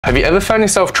Have you ever found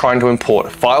yourself trying to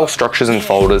import file structures and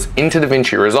folders into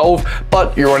DaVinci Resolve,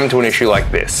 but you run into an issue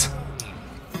like this?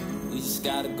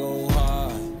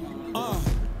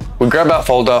 We grab our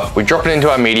folder, we drop it into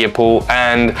our media pool,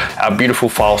 and our beautiful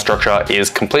file structure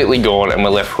is completely gone, and we're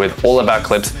left with all of our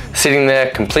clips sitting there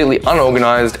completely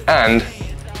unorganized and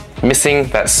missing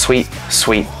that sweet,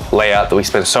 sweet layout that we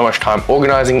spend so much time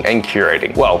organizing and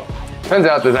curating. Well, turns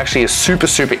out there's actually a super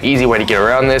easy way to get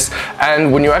around this,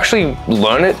 and when you actually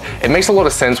learn it, it makes a lot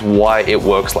of sense why it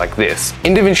works like this.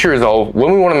 In DaVinci Resolve,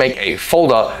 when we want to make a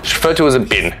folder, it's referred to as a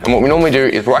bin, and what we normally do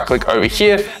is right click over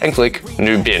here and click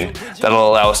new bin.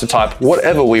 That'll allow us to type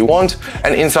whatever we want,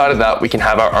 and inside of that we can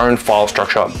have our own file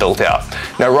structure built out.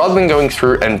 Now, rather than going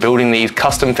through and building these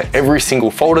custom for every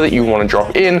single folder that you want to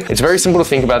drop in, it's very simple to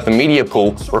think about the media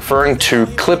pool referring to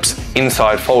clips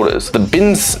inside folders. The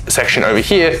bins section over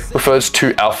here refers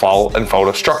to our file and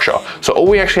folder structure. So all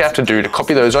we actually have to do to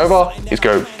copy those over is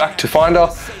go back to Finder,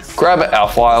 grab our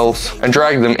files and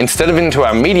drag them, instead of into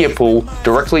our media pool,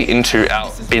 directly into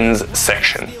our bins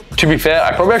section. To be fair,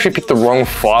 I probably actually picked the wrong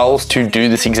files to do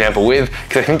this example with,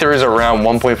 because I think there is around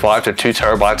 1.5 to 2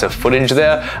 terabytes of footage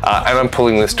there, and I'm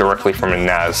pulling this directly from a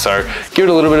NAS. So give it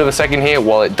a little bit of a second here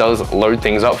while it does load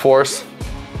things up for us.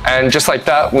 And just like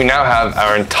that, we now have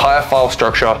our entire file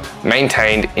structure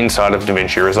maintained inside of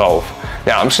DaVinci Resolve.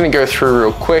 Now, I'm just gonna go through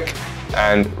real quick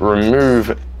and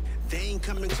remove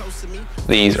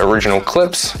these original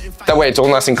clips. That way it's all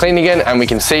nice and clean again, and we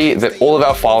can see that all of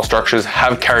our file structures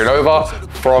have carried over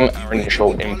from our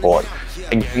initial import.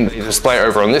 Again, they display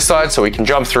over on this side, so we can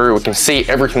jump through, we can see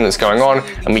everything that's going on,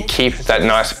 and we keep that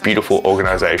nice, beautiful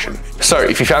organization. So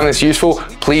if you found this useful,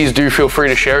 please do feel free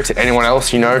to share it to anyone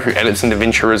else you know who edits in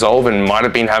DaVinci Resolve and might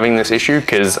have been having this issue,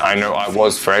 because I know I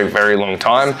was for a very long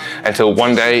time, until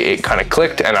one day it kind of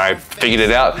clicked and I figured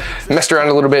it out, messed around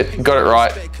a little bit, got it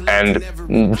right, and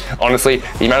honestly,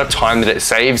 the amount of time that it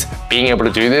saves being able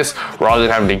to do this, rather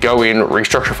than having to go in,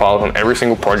 restructure files on every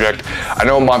single project. I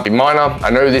know it might be minor, I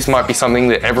know this might be something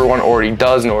that everyone already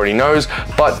does and already knows,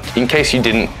 but in case you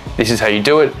didn't, this is how you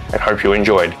do it, and hope you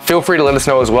enjoyed. Feel free to let us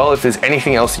know as well if there's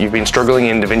anything else that you've been struggling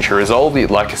in DaVinci Resolve that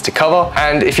you'd like us to cover,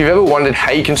 and if you've ever wondered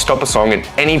how you can stop a song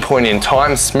at any point in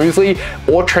time smoothly,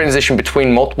 or transition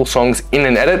between multiple songs in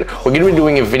an edit, we're going to be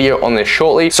doing a video on this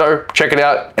shortly, so check it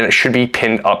out, and it should be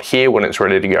pinned up here when it's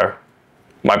ready to go.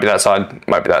 Might be that side,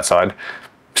 might be that side.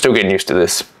 Still getting used to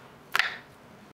this.